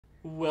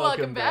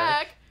Welcome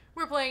back.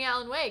 We're playing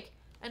Alan Wake,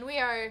 and we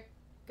are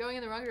going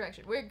in the wrong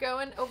direction. We're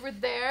going over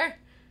there.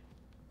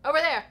 Over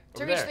there.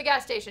 To reach the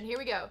gas station. Here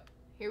we go.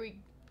 Here we go.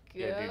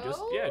 Yeah,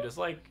 dude, just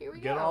like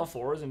get on all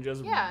fours and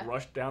just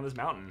rush down this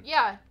mountain.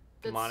 Yeah.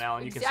 Come on,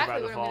 Alan, you can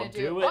survive the fall.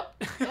 Do it. Oh,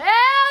 hell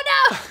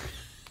no!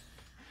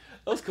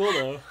 That was cool,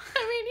 though.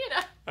 I mean, you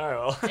know. All right,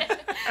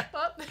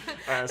 well.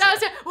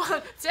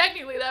 Well,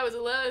 technically, that was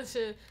a low.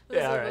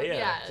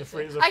 Yeah.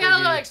 I got a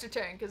little extra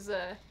turn because,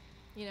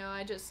 you know,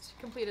 I just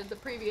completed the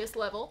previous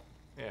level.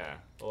 Yeah,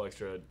 a little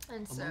extra.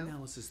 And so. Among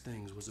Alice's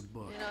things was a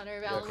book. In honor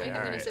of Alan Wake,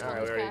 I'm going to sip on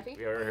this coffee.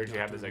 We already heard you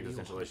have this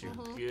existential issue.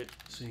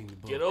 Mm-hmm.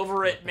 Get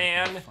over it,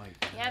 man.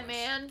 Yeah,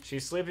 man.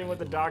 She's sleeping with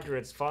the doctor.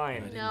 It's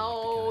fine.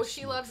 No,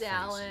 she loves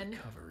Alan.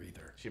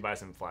 She buys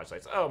some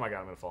flashlights. Oh my god,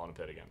 I'm going to fall in a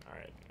pit again. All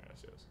right.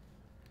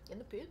 In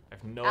the pit? I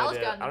have no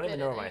idea. I don't even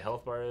know where my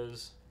health bar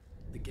is.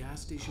 The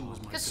gas station was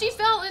my. Because she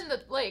fell in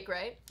the lake,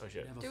 right? Oh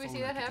shit! Do we see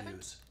that happen?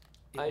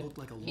 It looked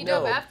like a he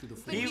dove after.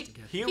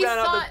 He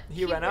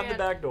ran out the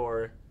back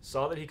door,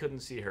 saw that he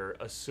couldn't see her,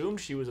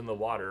 assumed she was in the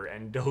water,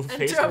 and dove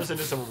face first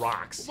into some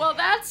rocks. Well,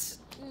 that's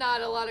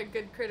not a lot of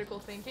good critical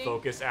thinking.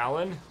 Focus,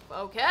 Alan.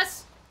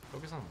 Focus.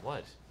 Focus on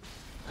what?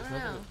 I don't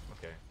know.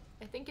 Okay.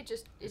 I think it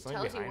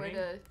tells you where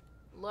to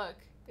look.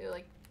 It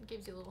like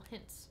gives you little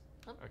hints.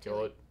 Oh, okay.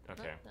 Well,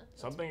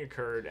 something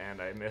occurred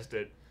and I missed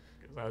it.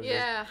 I was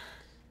just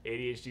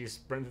ADHD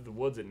sprinting through the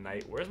woods at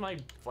night. Where's my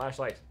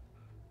flashlight?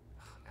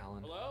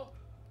 Alan. Hello?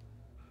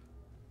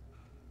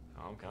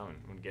 Oh, I'm coming.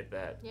 I'm gonna get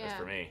that. Yeah. That's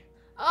for me.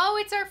 Oh,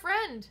 it's our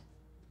friend.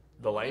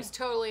 The light? It's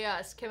totally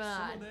us. Come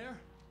on. There?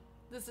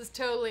 This is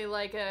totally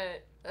like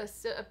a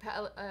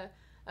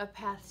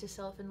path to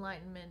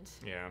self-enlightenment.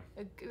 Yeah.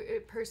 A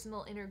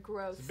personal inner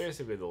growth. It's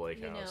basically the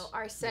lake house. You know,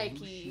 our psyche.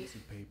 Loose sheets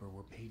of paper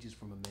were pages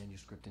from a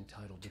manuscript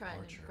entitled Trying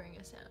Departure. to bring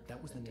us out.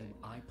 That was the name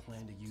I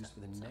planned to use for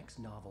the next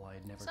novel I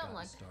had never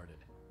gotten started.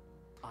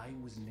 I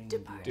was named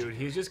Dude,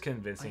 he's just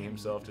convincing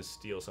himself to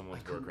steal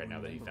someone's work right now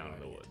that he found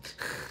in the woods.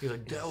 He's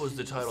like, that was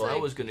the title I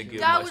was gonna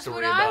give my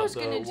story about.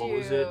 What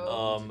was it?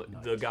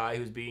 The guy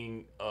who's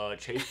being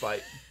chased by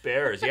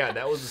bears. Yeah,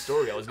 that was the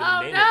story. I was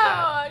gonna name it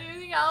that. Do you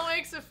think Alan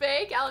Wake's a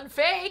fake? Alan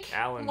Fake?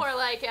 Alan More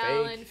like Fake.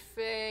 Alan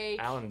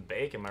Fake. Alan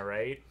Bake, am I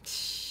right?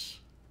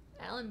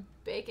 Alan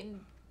Bacon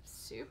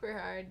super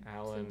hard.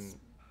 Alan.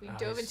 We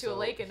dove into a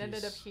lake and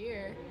ended up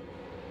here.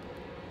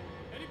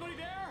 Anybody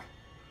there?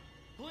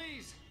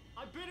 Please.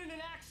 I've been in an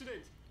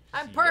accident.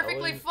 I'm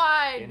perfectly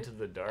fine. Into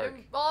the dark.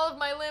 All of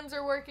my limbs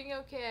are working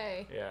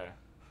okay. Yeah.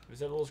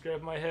 Just have a little scrape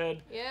in my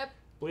head. Yep.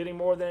 Bleeding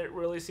more than it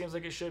really seems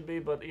like it should be,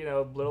 but you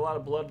know, a lot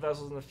of blood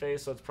vessels in the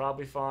face, so it's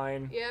probably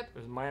fine. Yep.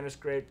 There's a minor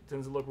scrape.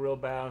 Tends to look real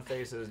bad on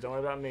faces. Don't worry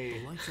about me.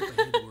 The lights up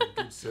ahead were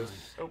a good sign.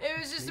 It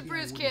was just a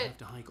bruised kid. Have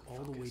to hike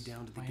all the way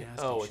down to the gas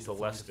oh, station it's the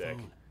left stick.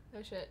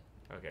 Oh shit.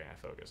 Okay, I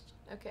focused.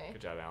 Okay.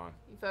 Good job, Alan.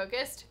 You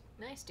focused?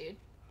 Nice, dude.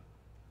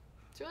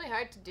 It's really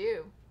hard to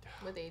do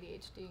with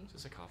ADHD. Is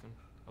this a coffin?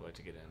 I'd like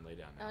to get in, lay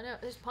down now. Oh no,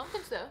 there's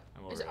pumpkins though.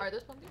 Are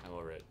those pumpkins? I'm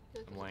over it.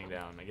 I'm laying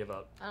down. I give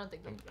up. I don't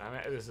think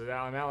this is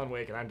Alan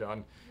Wake, and I'm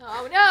done.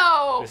 Oh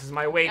no! This is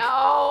my wake.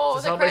 No,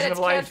 it's a the celebration credits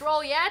of life. can't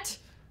roll yet.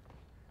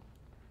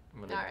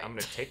 I'm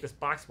gonna take this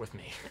box with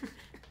me.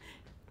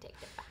 Take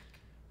it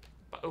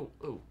back.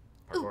 Ooh,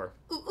 parkour.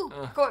 Ooh,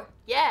 parkour.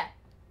 Yeah.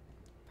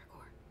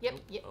 Parkour. Yep.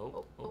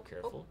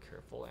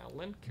 Careful,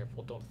 Alan.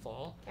 Careful, don't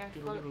fall.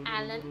 Careful,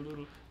 Alan.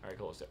 All right,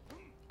 cool. Let's do it.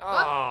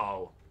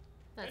 Oh.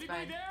 That's Anybody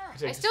fine.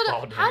 there? I still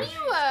don't. How do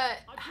you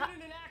I've been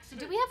in an accident.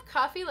 do we have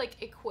coffee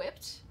like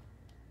equipped?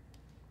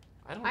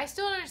 I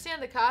still don't understand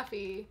the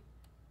coffee,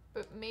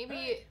 but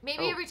maybe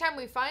every time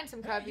we find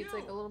some coffee, it's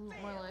like a little bit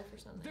more life or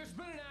something. There's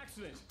been an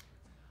accident.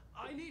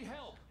 I need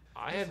help.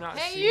 I have not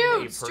Hey, seen you,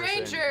 a person.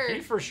 stranger! He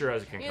for sure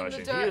has a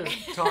concussion. dark.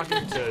 He is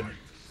talking to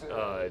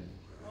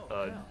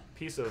a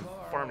piece of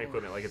farm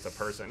equipment like it's a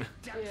person.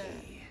 Yeah.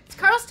 It's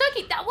Carl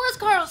Stuckey. That was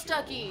Carl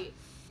Stuckey.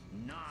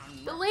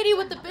 The lady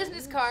with the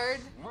business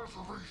card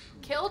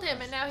killed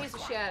him, and now he's a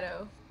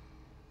shadow.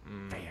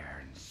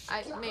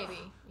 Maybe,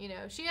 you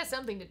know, she has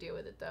something to do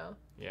with it, though.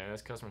 Yeah,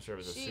 this customer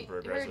service is super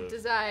aggressive. Her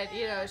design,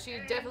 you know, she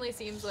definitely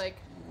seems like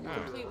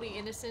completely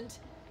innocent,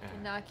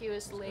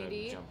 innocuous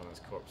lady. Jump on this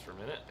corpse for a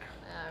minute.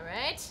 All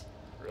right.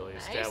 Really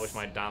establish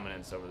my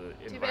dominance over the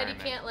environment. Too bad you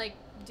can't like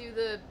do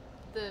the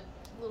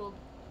little.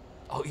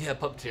 Oh yeah,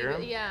 puppeteer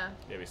him. Yeah.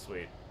 That'd be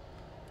sweet.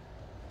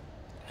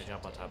 I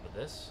jump on top of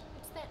this.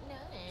 What's that noise?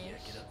 Yeah,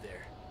 get up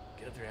there.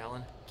 Get up there,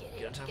 Alan.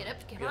 Get on top. Get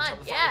up. Get on top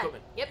of the farm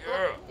equipment. Yep. Yeah.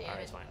 Damn Alright,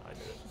 it. it's fine. I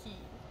did it.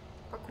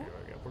 Parkour. Here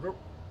we go.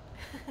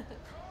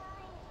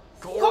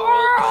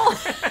 Coral.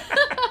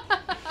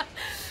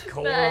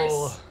 Coral.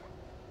 Nice.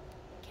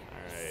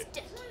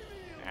 Alright.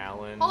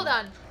 Alan. Hold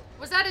on.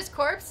 Was that his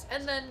corpse?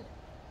 And then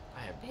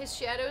his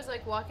shadow's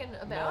like walking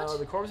about? No,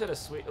 the corpse had a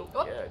sweet.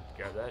 Oh, yeah,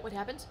 grab that. What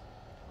happens?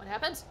 What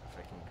happens? If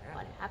I can grab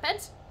What it.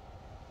 happens?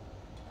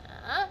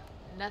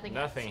 Nothing.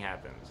 Nothing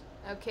happens.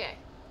 Okay.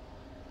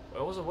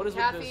 What is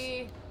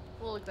Coffee.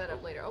 We'll look that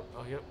up later. Oh,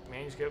 yep.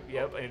 Manuscript.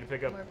 Yep. I need to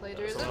pick up more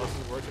plagiarism. someone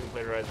else's work and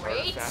plagiarize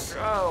Great. faster.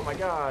 Oh my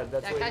God,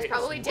 that's that what guy's it's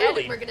probably dead.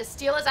 really And we're gonna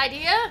steal his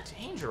idea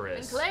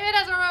dangerous. and claim it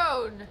as our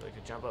own. So I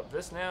could jump up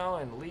this now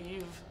and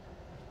leave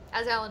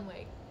As Alan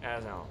Wake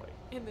as Alan Wake.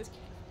 in this game.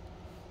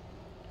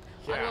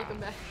 Yeah. Welcome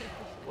back.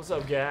 What's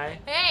up, guy?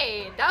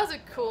 Hey, that was a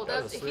cool.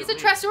 That was a He's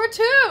sweet a Tresor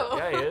too.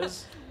 Yeah, he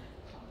is.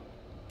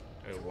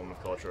 There's a woman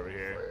of culture over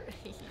here.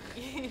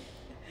 You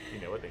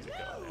know what things are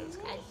called. That's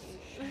cool.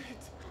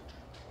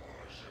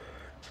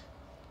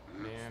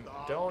 Man,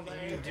 don't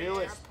you do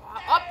it.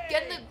 Up,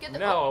 get the.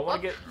 No, oh, I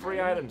want to get free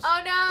items.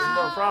 Oh no! There's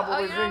more probably oh,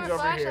 you don't things have a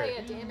over here.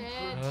 flashlight yet, damn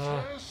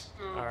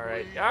it.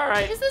 Alright,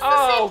 alright. Is this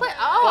the same place?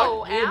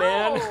 Oh, fuck you,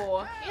 man.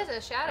 ow. He has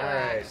a shadow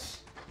Alright. axe.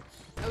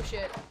 Oh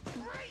shit.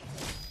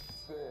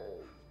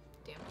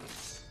 Damn.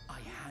 I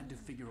had to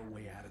figure a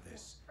way out of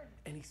this.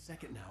 Any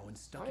second now, and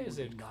Stucky Why would is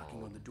be it knocking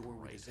called on the door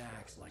with his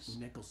axe like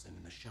Nicholson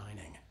in The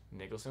Shining.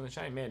 Nicholson the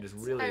Shining Man just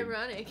really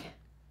Ironic.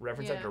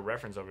 reference Yeah. after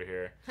reference over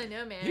here. I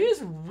know, man. He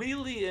is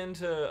really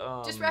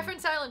into Just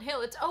reference Silent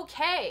Hill. It's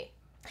okay.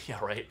 Yeah,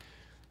 right.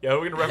 Yeah,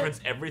 we're gonna reference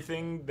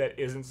everything that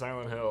isn't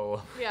Silent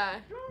Hill. Yeah.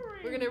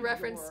 We're gonna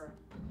reference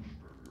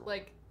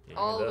like Yeah,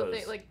 all the those.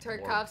 things like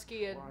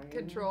Tarkovsky and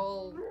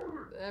Control,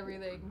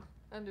 everything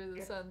under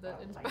the sun that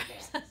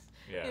inspires us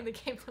Yeah. in the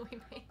game that we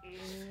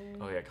made.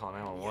 Oh yeah, calling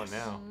Alan 1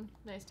 now.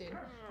 Nice dude.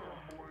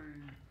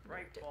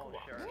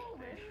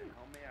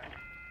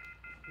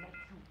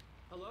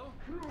 Hello?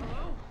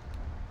 Hello?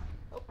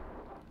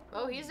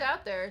 Oh, he's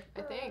out there,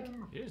 I think.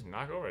 You just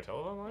knock over a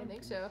telephone I line?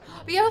 think so.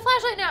 But you have a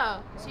flashlight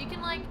now, so you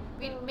can like,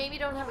 we maybe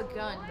don't have a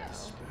gun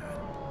though.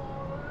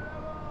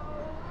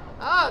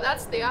 Oh,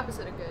 that's the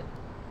opposite of good.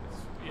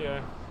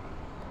 Yeah.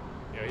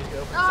 Yeah, he's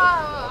open.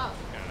 Oh,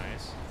 Kind of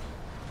nice.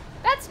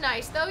 that's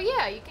nice though.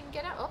 Yeah, you can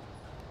get out. Oh,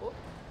 oh,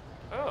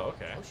 Oh,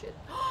 okay. oh shit!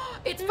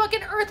 It's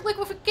fucking earth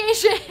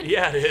liquefaction.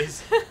 Yeah, it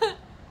is.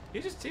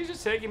 He's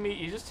just taking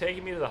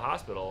me to the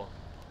hospital.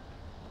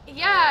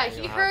 Yeah, You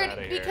he know, hop heard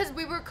outta here. because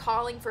we were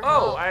calling for Oh,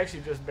 help. I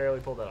actually just barely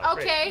pulled that off.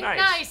 Okay, Great.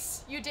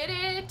 nice. You did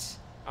it.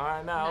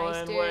 I'm Nice,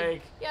 Alan dude.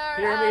 Wake. You're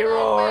Hear me Alan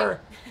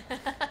roar. Wake.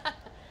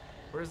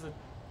 Where's the?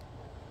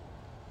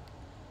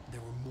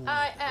 There were more.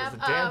 I am the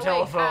damn awake.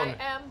 telephone?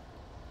 I am.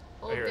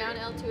 Hold here we down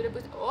go. L2 to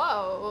boost.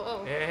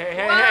 Whoa. Hey, hey,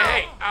 hey, Wow.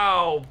 hey, hey!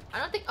 Oh, I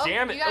don't think. Oh,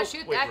 damn it! you gotta Oh,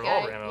 shoot wait, that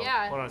revolver guy. ammo.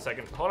 Yeah. Hold on a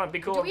second. Hold on. Be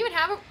cool. Do we even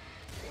have a?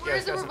 Where's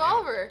it's the got some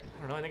revolver? I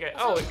don't know. I think I.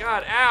 Oh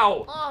God!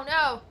 Ow! Oh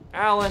no.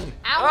 Alan!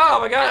 Alan, Oh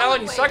my God! Alan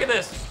Alan, you Wake. suck at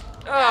this!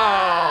 Oh,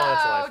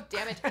 that's Oh, life.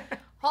 damn it.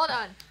 Hold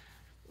on.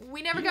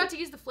 We never got to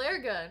use the flare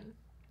gun.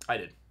 I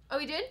did. Oh,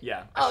 we did?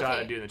 Yeah, I shot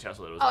Okay. a dude in the chest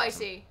with it. It was Oh, I awesome.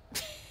 see.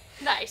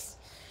 Nice.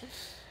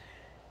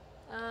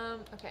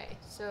 Okay,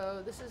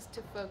 so this is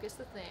to focus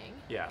the thing.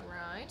 Yeah.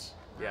 Right.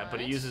 Yeah, but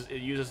it right.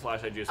 uses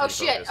flashlight juice. Oh when you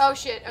shit! focus. Oh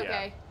shit! Yeah.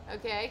 Okay.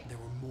 Okay. There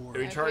were more.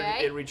 It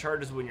Okay.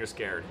 recharges when you're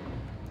scared.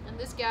 And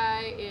this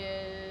guy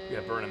is. Yeah,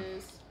 burn him.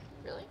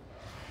 Really?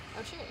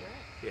 Oh shit! You're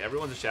right. Yeah,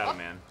 everyone's a shadow Oh.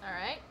 man. All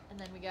right, and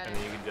then we got And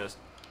then you can just.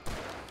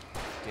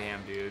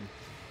 Damn, dude.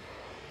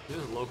 These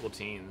are local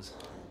teens.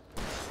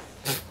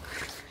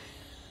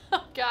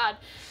 Oh god.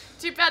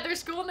 Too bad their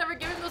school never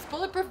gave him those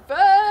bulletproof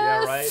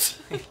vests.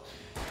 Yeah,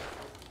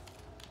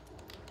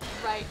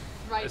 right.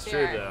 right That's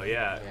there. true though.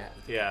 Yeah. Yeah.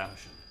 Yeah.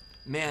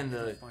 Man,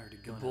 the Fired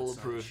a gun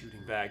bulletproof outside shooting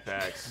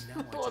backpacks. And now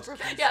I just Bulletproof.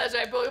 can't Yeah, that's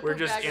right. Bulletproof We're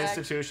just backpack.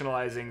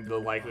 institutionalizing the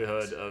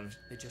likelihood of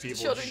people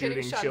Children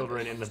getting shooting shot in the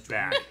children in the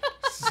back.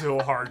 So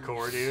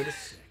hardcore, dude.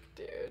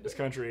 Dude. This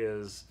country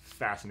is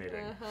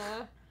fascinating.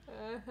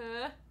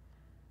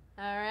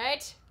 All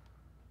right.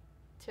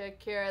 Took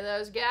care of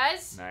those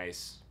guys.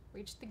 Nice.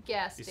 Reached the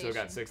gas You station.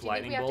 still got 6 Do you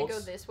lightning think we have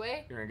bolts? to go this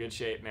way? You're in good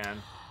shape, man.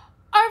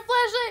 Our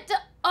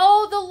flashlight.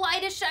 Oh, the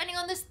light is shining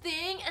on this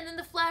thing, and then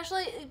the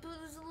flashlight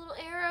is a little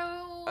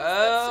arrow.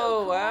 That's so Oh,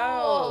 cool.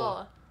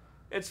 wow.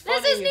 It's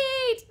funny. This is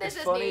neat. This It's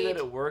is funny neat. that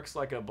it works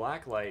like a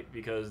black light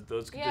because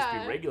those could just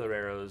Yeah. be regular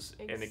arrows,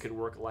 and it could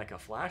work like a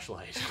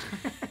flashlight,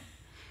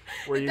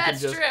 where you That's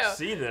can just true.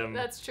 see them.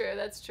 That's true.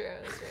 That's true.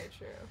 That's very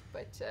true.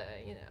 But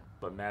you know.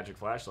 But magic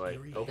flashlight.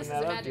 Open This is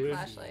that a up, magic dude.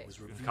 flashlight. was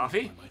revealed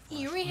Coffee? by my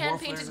flashlight. Eerie hand-painted More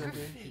flares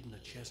graffiti. have been hidden a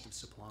chest of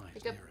supplies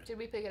Pick up. near it. Did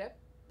we pick it up?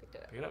 Picked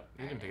it up. Pick it up.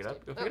 You Alright, didn't pick it nice,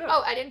 up. Go dude. pick it Oh,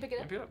 up. I didn't pick it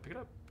Yeah, up. pick it up. Pick it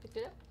up. Picked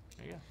it up.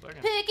 There you go. Flare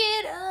gun. Pick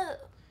it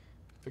up.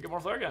 Pick up more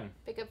flare gun.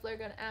 Pick up flare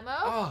gun ammo.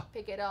 Oh.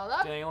 Pick it all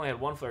up. Dang, you only had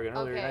one flare gun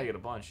earlier. Okay. Now you get a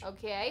bunch.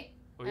 Okay.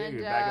 Oh, yeah, And,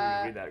 you back up. You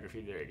can read that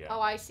graffiti. There you go. Oh,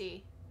 I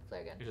see.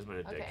 Flare gun. You just made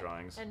dick Okay.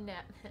 drawings. And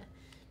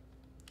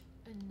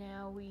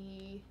now,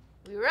 we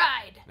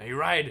ride. Now you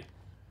ride.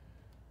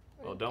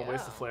 Where'd Well, it don't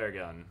waste the go? flare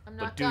gun. I'm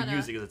But not do gonna.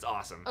 use it because it's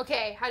awesome.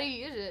 Okay, how do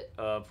you use it?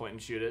 Point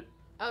and shoot it.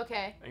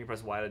 Okay. And you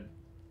press Y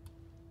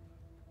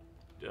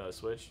to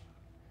switch.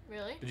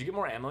 Really? Did you get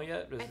more ammo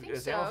yet? I think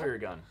It's ammo so. for your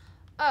gun.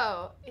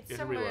 Oh, it's You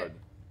have to somewhere. reload.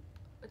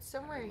 It's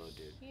somewhere Reload,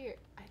 dude. here.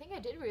 I think I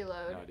did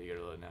reload. No, you gotta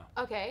reload now.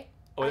 Okay.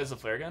 Oh, that's a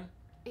flare gun?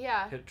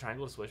 Yeah. Hit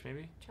triangle to switch,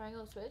 maybe?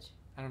 Triangle switch.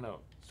 I don't know.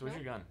 Switch No.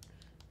 your gun.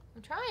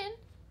 I'm trying.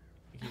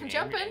 Can you I'm aim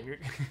jumping. Your...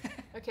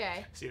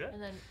 Okay. See that?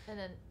 And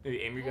then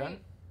Maybe aim your gun?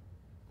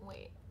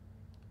 Wait.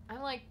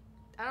 I'm like,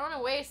 I don't want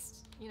to waste,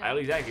 you know.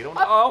 Exactly. You don't.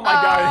 Oh my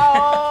god.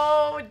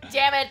 Oh,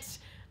 damn it.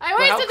 I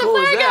wasted the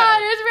flare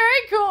gun. It was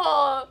very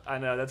cool. I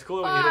know. That's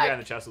cool when you hit the guy in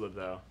the chest with it,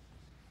 though.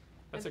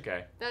 That's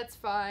okay. That's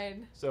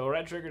fine. So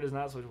red trigger does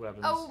not switch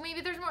weapons. Oh, maybe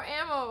there's more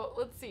ammo.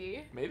 Let's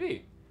see.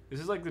 Maybe. This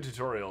is like the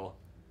tutorial.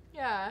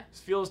 Yeah. This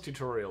feels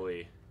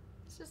tutorial-y.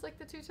 It's just like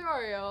the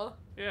tutorial.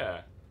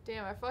 Yeah.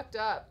 Damn, I fucked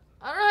up.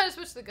 I don't know how to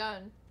switch the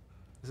gun.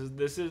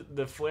 This is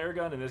the flare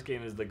gun in this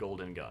game is the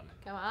golden gun.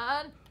 Come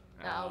on.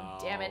 Oh,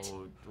 damn it.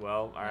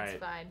 Well, all right.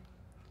 That's fine.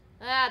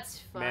 That's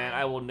fine. Man,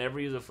 I will never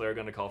use a flare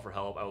gun to call for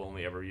help. I will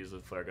only ever use a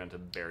flare gun to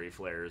bury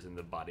flares in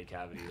the body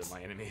cavities of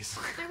my enemies.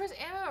 There was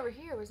ammo over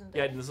here, wasn't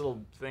there? Yeah, in this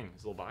little thing,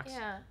 this little box.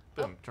 Yeah.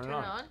 Boom, turn it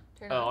on.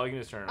 Turn it on. All you can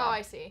do is turn it on. Oh,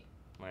 I see.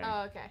 Lame.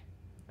 Oh, okay.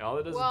 And all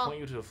it does is point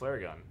you to a flare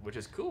gun, which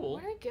is cool.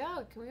 Where'd it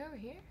go? Can we go over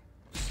here?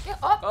 Yeah.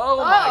 Oh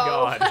my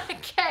god.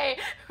 Okay.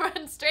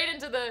 Run straight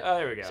into the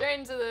there we go. Straight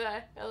into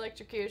the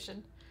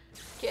electrocution.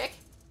 Kick.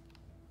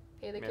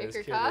 Pay the kicker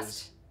this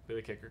cost. Pay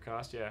the kicker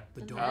cost, yeah.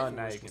 The dark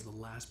forest was the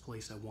last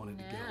place I wanted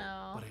to go,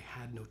 but I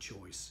had no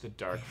choice. The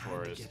dark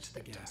forest. I had to get to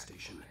the gas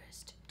station.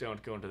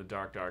 Don't go into the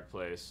dark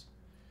place.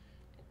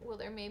 Will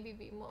there maybe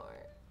be more?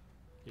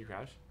 You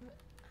crouch?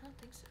 I don't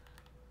think so.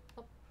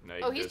 Oh,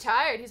 no, he's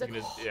tired. He's like,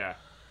 yeah.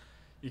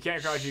 You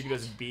can't crouch. You can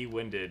just be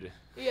winded.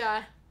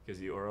 Yeah.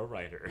 Because you are a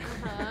writer.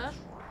 I'm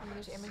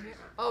gonna aim in here.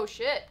 Oh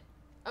shit.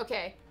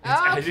 Okay.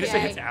 Did you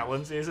say it's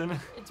Alan season?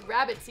 It's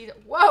rabbit season.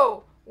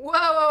 Whoa.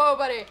 Whoa,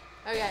 buddy.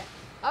 Okay.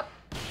 Up.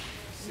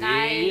 See?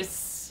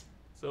 Nice.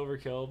 It's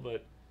overkill,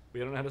 but we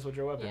don't know how to switch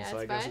our weapons, Yeah, so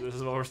I guess this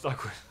is what we're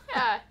stuck with.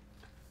 Yeah.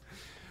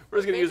 We're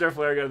just gonna use our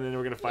flare gun, and then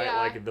we're gonna fight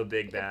like the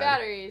big bad.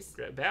 Batteries.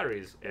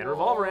 Batteries and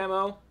revolver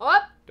ammo.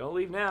 Up. Don't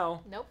leave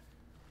now. Nope.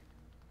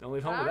 Don't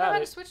leave home I don't without know how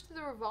it. to switch to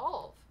the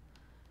revolve.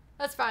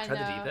 That's fine though.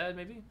 Try the D-pad,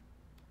 maybe.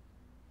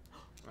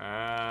 Oh,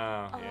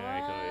 yeah.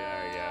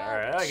 All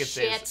right, I can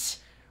save.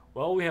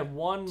 Well, we have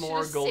one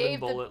more golden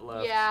bullet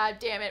left. Yeah,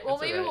 damn it. Well,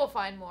 That's maybe we'll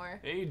find more.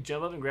 Maybe you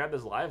jump up and grab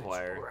this live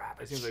wire.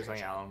 That seems like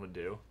something Alan would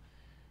do.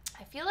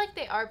 I feel like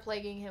they are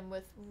plaguing him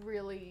with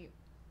really,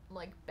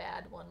 like,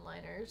 bad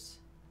one-liners.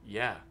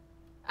 Yeah.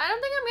 I don't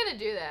think I'm gonna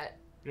do that.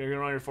 You're gonna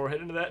run your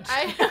forehead into that?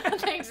 I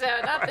don't think so.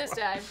 Not this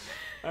time.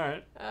 All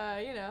right.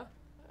 You know,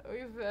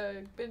 we've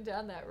been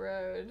down that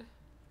road.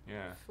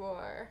 Yeah.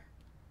 Before.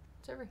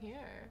 What's over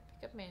here?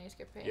 Pick up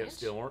manuscript page. Yep,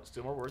 still more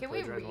work. Can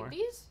we read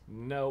these?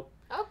 Nope.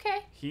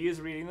 Okay. He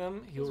is reading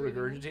them. He'll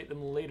regurgitate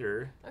them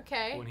later.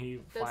 Okay. When he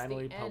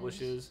finally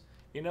publishes.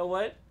 You know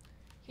what?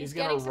 He's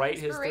gonna write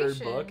his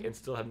 3rd book and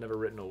still have never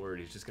written a word.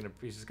 He's just gonna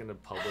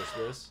publish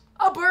this.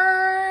 A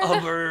burn. A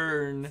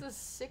burn. This is a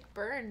sick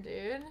burn,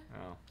 dude.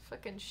 Oh.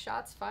 Fucking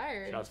shots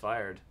fired. Shots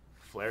fired.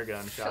 Flare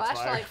gun. Shots fired.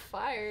 Flashlight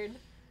fired.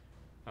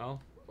 Oh.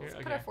 Let's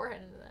put our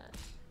forehead into that.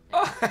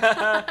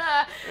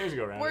 There's a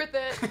go around. Worth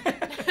it.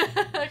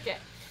 Okay.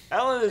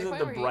 Alan isn't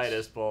the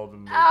brightest bulb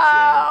in the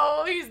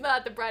show. He's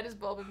not the brightest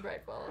bulb in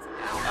Bright Falls.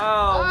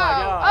 Oh my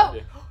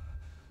god. Oh.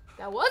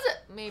 That was it.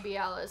 Maybe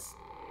Alice.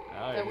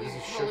 Oh, yeah, we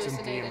shook some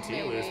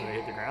DMT loose when they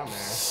hit the ground there.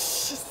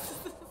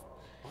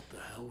 What the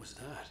hell was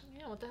that?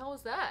 Yeah, what the hell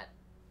was that?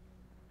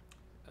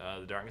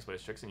 The darkness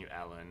plays tricks on you,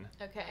 Alan.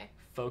 Okay.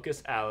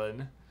 Focus,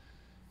 Alan.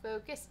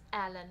 Focus,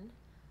 Alan.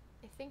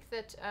 I think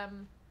that,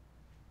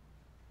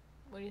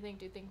 what do you think?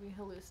 Do you think we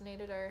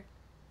hallucinated our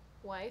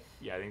wife?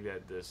 Yeah, I think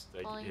that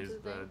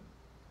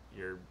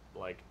your,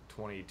 like,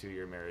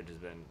 22-year marriage has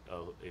been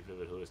a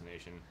vivid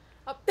hallucination.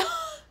 Oh.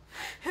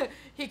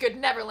 He could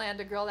never land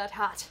a girl that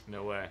hot.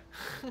 No way.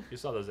 You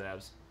saw those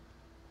abs.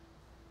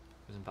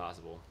 It's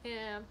impossible.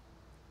 Yeah.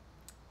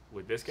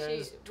 With this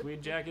guy's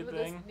tweed jacket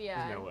thing?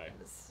 Yeah. There's no way.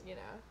 You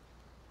know.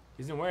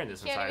 He's been wearing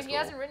this since high school. He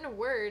hasn't written a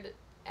word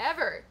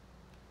ever.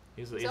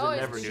 He's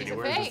never knew he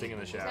wears this thing in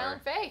the shower. He's Alan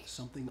Fake.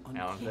 Something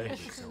uncanny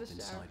itself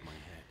inside my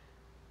head.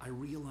 I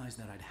realized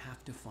that I'd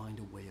have to find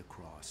a way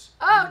across.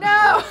 Oh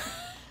no!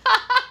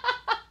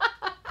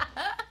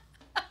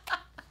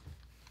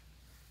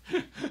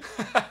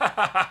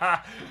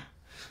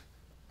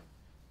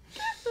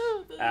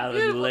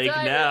 Alan Lake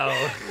now.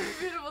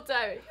 Beautiful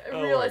timing.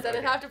 I realized that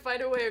I'd have to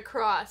find a way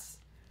across.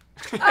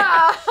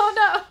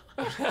 Oh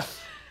no!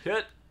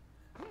 Hit.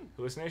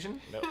 Hallucination?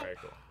 No, very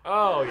cool.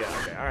 Oh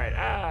yeah, okay, alright.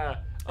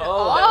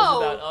 Oh, that was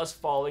about us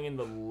falling in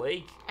the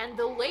lake. And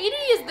the lady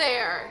is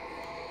there.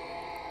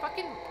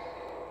 Fucking.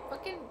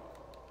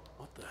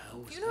 What the hell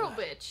was funeral that?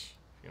 bitch.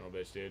 Funeral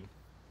bitch, dude.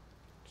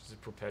 She's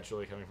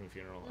perpetually coming from the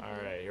funeral.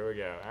 Alright, here we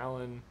go.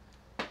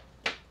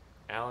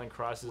 Alan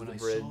crosses the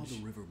bridge. When I saw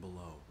the river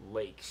below,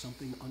 lake.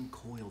 Something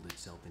uncoiled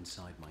itself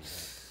inside my head.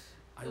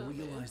 I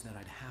realized that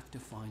I'd have to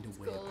find a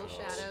way across.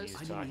 Shadows.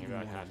 He's talking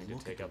about having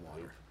to take up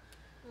water.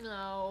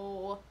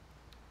 No.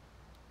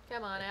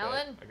 Come on,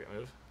 Alan. Okay,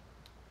 move.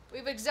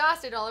 We've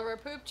exhausted all of our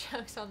poop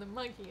jokes on the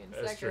monkey in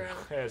That's true.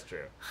 Sekiro. That's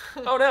true.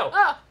 Oh no!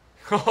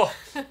 Oh!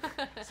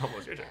 It's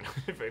almost your turn.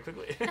 Very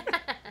quickly.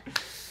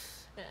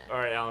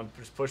 Alright, Alan,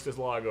 just push this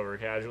log over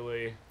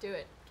casually. Do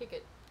it. Kick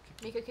it.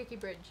 Make a kicky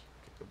bridge.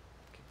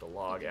 Kick the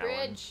log, Alan.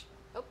 Bridge.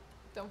 Oh,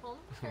 don't fall in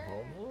the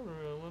Hold on,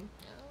 Alan.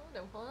 No,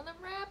 don't fall in the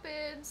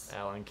rapids.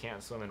 Alan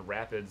can't swim in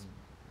rapids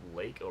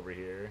lake over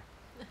here.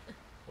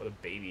 What a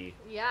baby.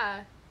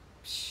 Yeah.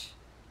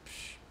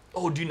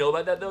 Oh, do you know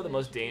about that though? The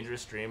most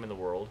dangerous stream in the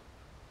world.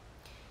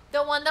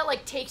 The one that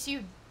like takes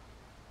you.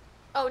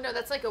 Oh no,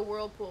 that's like a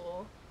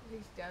whirlpool.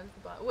 Down to the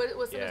bottom.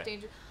 What's the most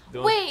dangerous?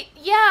 Wait,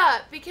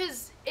 yeah,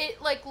 because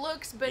it like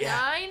looks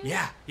benign.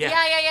 Yeah.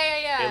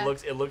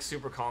 It looks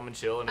super calm and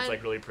chill, and it's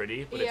like really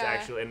pretty, but it's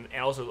actually and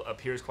also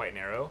appears quite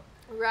narrow.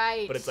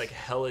 Right. But it's like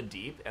hella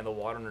deep, and the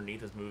water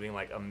underneath is moving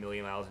like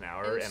 1,000,000 miles an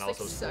hour, and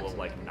also full of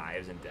like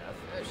knives and death.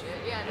 Oh shit!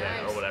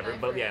 Yeah, or whatever.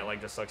 But yeah, it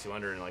like just sucks you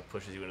under and like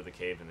pushes you into the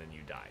cave, and then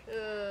you die.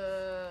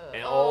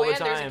 And all the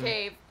time, there's a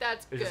cave.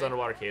 That's good. There's just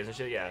underwater caves and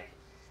shit. Yeah.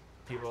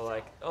 People are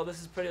like, oh, this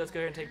is pretty. Let's go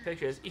here and take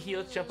pictures.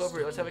 Let's jump over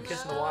here. Let's have a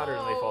kiss in the water,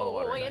 and they fall in the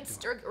water. Oh,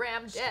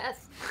 Instagram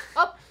death.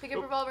 Oh, pick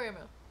up revolver ammo.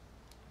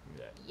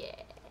 Yeah.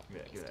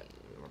 Give that.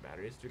 More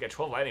batteries. We got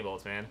 12 lightning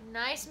bolts, man.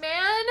 Nice,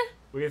 man.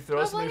 We can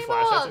throw some new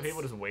flashlights at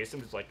people, just waste them,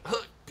 just like,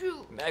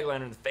 mag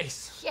lantern in the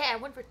face. Yeah,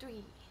 1 for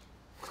 3.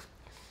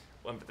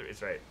 1 for 3,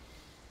 that's right.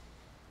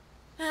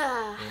 We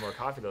need more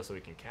coffee, though, so we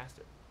can cast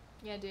it.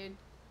 Yeah, dude.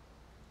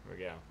 Here we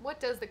go. What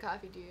does the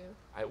coffee do?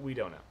 We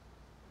don't know.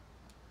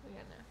 We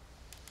don't know.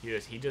 He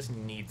just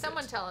needs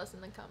Someone tell us in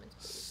the comments,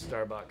 please.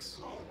 Starbucks.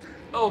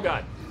 Oh,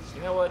 God.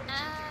 You know what? I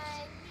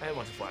had a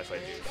bunch of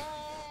flashlight dudes.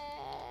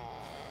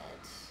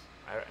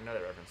 I know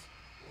that reference.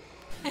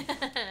 No,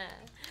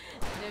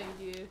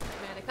 you do.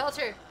 Man of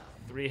culture.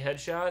 3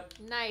 headshot.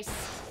 Nice.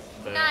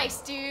 Boom.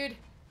 Nice, dude.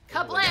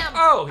 Kablam!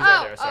 Oh, he's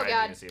out there. Sorry, oh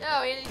God. I didn't see him.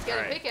 Oh, he's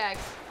got a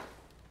pickaxe.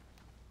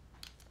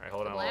 Alright,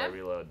 hold on while I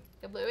reload.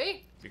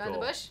 Kablooey. Be Find cool.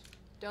 the bush.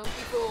 Don't be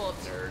fooled.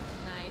 Nerd.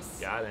 Nice.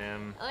 Got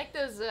him. I like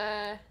those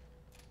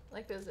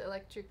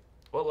electric.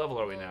 What level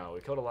are we now? We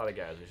killed a lot of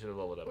guys. We should have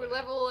leveled up. We're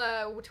level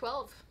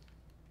 12.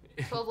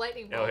 12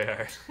 lightning bolts. Oh, we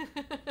are.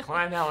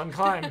 Climb, Alan,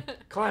 climb.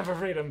 Climb for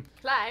freedom.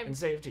 Climb. And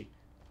safety.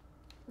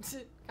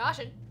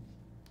 Caution.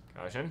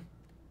 Caution.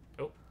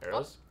 Oh,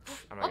 arrows.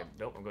 I'm not gonna,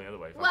 nope, I'm going the other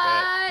way. Fuck What?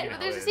 that. Well,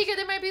 there's a secret.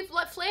 There might be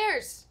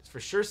flares. It's for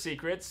sure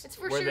secrets. It's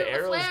for where sure the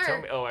arrows flare.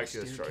 tell me. Oh,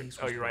 actually, that's short.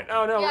 Oh, you're right.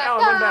 broken. Oh, no, Yeah.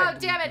 Alan, run back. Oh,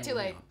 damn it, too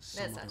late.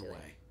 That's not too late.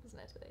 way. It's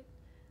not too late.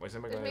 Wait,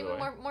 somebody There's going the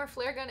maybe other way? more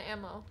flare gun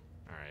ammo.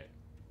 Alright.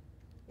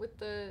 With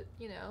the,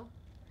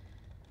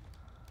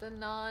 the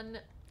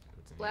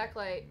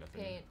non-blacklight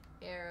paint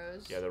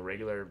arrows. Yeah, the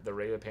regular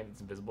paint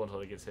that's invisible until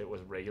it gets hit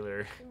with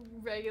regular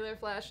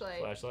flashlight.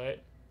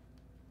 flashlight.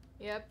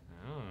 Yep.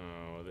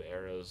 Oh, the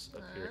arrows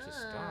appear to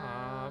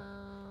stop.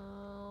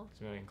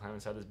 So maybe I can climb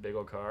inside this big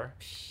old car.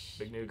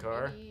 Big new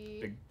car.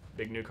 Maybe.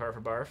 Big new car for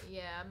Barf.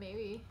 Yeah,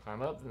 maybe.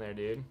 Climb up in there,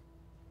 dude.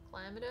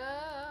 Climb it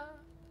up.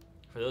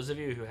 For those of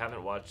you who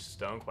haven't watched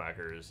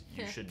Stonequackers,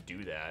 you should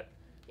do that.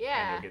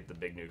 Yeah. And you'll get the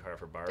big new car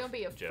for Barf. Don't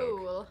be a joke.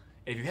 fool.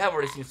 And if you have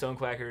already seen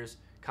Stonequackers,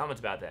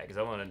 comments about that, because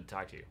I want to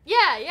talk to you.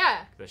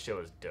 Yeah. The show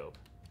is dope.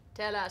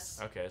 Tell us.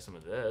 Okay, some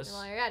of this. And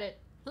while you're at it,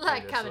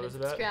 like, Maybe comment, this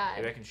and is about- subscribe.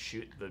 Maybe I can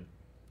shoot the...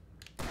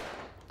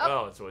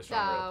 Oh, it's always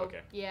strong rope. Okay.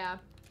 Yeah.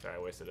 Sorry, I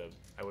wasted an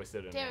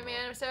Damn it,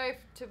 man. I'm sorry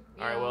to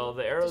Alright, well,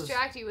 the arrows...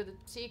 distract you with a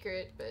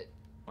secret, but...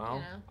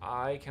 Well,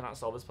 I cannot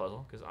solve this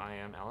puzzle because I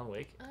am Alan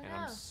Wake and know.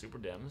 I'm super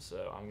dim,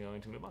 so I'm going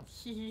to move on.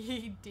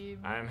 Dim.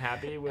 I'm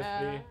happy with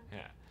the...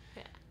 Yeah.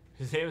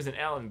 His name is an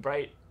Alan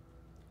Bright.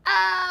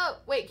 Oh!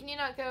 Wait, can you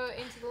not go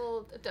into the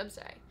little... I'm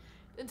sorry.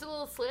 Into the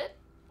little slit?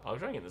 I'll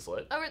try and get this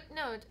lit. Oh,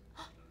 no.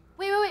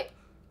 Wait.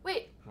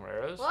 More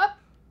arrows. What?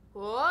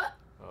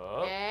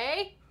 Oh.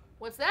 Hey?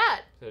 What's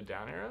that? Is it a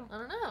down arrow? I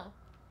don't know.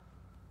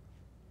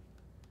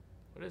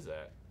 What is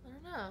that? I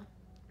don't know.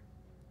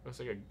 Looks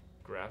like a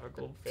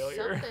graphical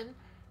failure. Something.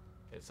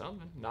 It's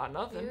something. Not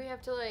nothing. Maybe we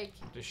have to, like...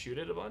 Just shoot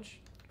it a bunch?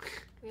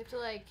 We have to,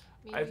 like...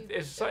 Maybe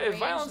If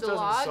violence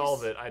doesn't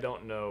solve it, I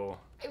don't know.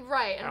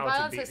 Right, and how to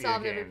violence beat has video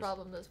solved every games.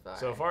 problem thus far.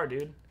 So far,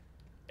 dude,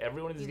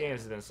 every one of these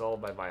games has been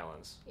solved by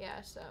violence. Yeah,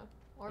 so...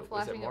 Or Is it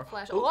flashing more? a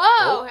flash. Ooh,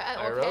 Whoa!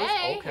 arrows.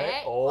 Okay.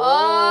 Okay. Oh!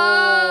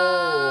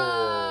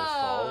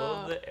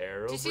 Follow the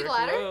arrow. Did you see the brick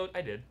ladder? road.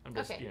 I did. I'm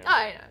just, Okay. you know, Oh,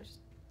 I know.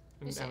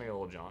 I'm just having a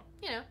little jaunt.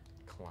 saying.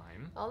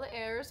 Climb. All the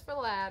arrows for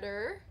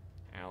ladder.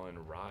 Alan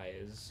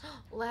Rise.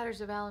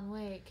 Ladders of Alan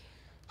Wake.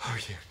 Oh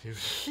yeah, dude.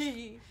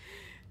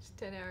 Just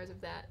 10 hours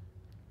of that.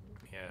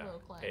 Yeah. Little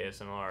climb.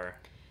 ASMR.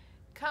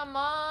 Come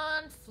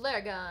on,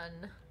 flare gun.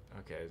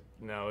 Okay.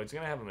 No, it's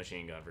gonna have a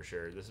machine gun for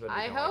sure. This is about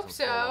to I become like hope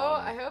some so.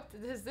 full-on- I hope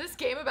is this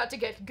game about to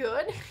get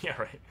good? Yeah,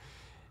 right.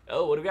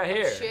 Oh, what do we got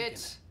here?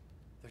 Shit.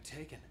 They're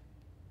taken.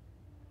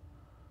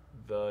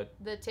 The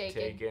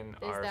Taken.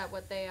 Is are that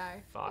what they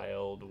are?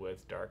 filed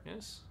with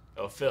darkness.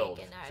 Oh, filled.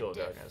 Taken are Filled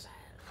with darkness.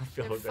 They're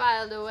Filled with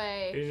filed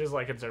away. He's just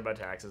like concerned about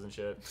taxes and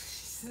shit.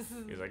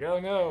 He's like, oh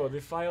no, they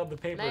filed the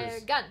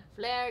papers.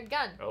 Flare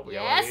gun. Oh, we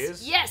got one of Yes,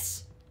 these.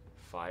 yes.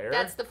 Fire.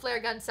 That's the flare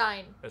gun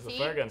sign. That's See? the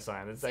flare gun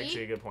sign. That's See?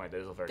 actually a good point.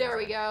 There's a flare gun There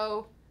sign. we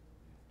go.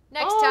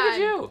 Next Oh, time, look at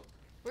you.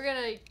 We're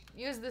gonna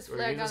use this We're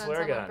flare gonna gun use on this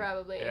flare someone gun.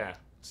 probably. Yeah.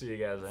 See you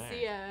guys there.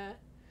 See ya.